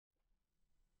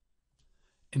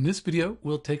In this video,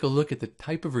 we'll take a look at the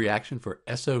type of reaction for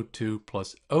SO2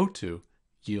 plus O2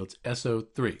 yields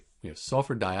SO3. We have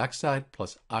sulfur dioxide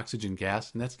plus oxygen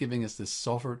gas, and that's giving us this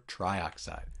sulfur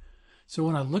trioxide. So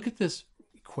when I look at this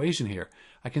equation here,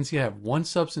 I can see I have one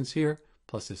substance here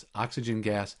plus this oxygen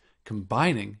gas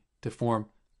combining to form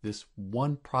this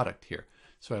one product here.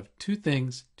 So I have two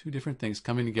different things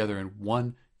coming together in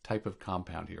one type of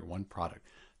compound here, one product.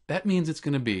 That means it's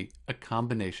going to be a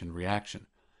combination reaction.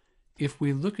 If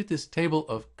we look at this table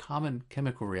of common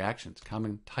chemical reactions,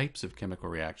 common types of chemical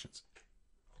reactions,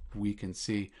 we can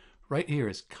see right here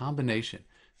is combination.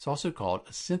 It's also called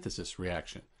a synthesis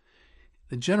reaction.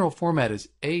 The general format is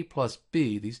A plus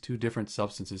B. These two different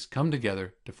substances come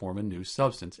together to form a new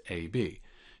substance, AB.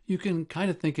 You can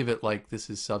kind of think of it like this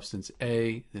is substance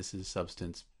A, this is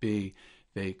substance B.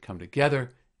 They come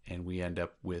together and we end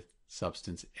up with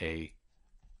substance AB.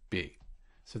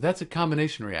 So that's a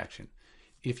combination reaction.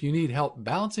 If you need help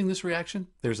balancing this reaction,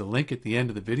 there's a link at the end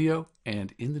of the video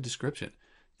and in the description.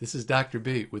 This is Dr.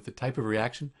 B with the type of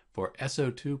reaction for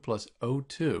SO2 plus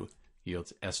O2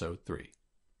 yields SO3.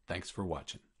 Thanks for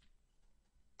watching.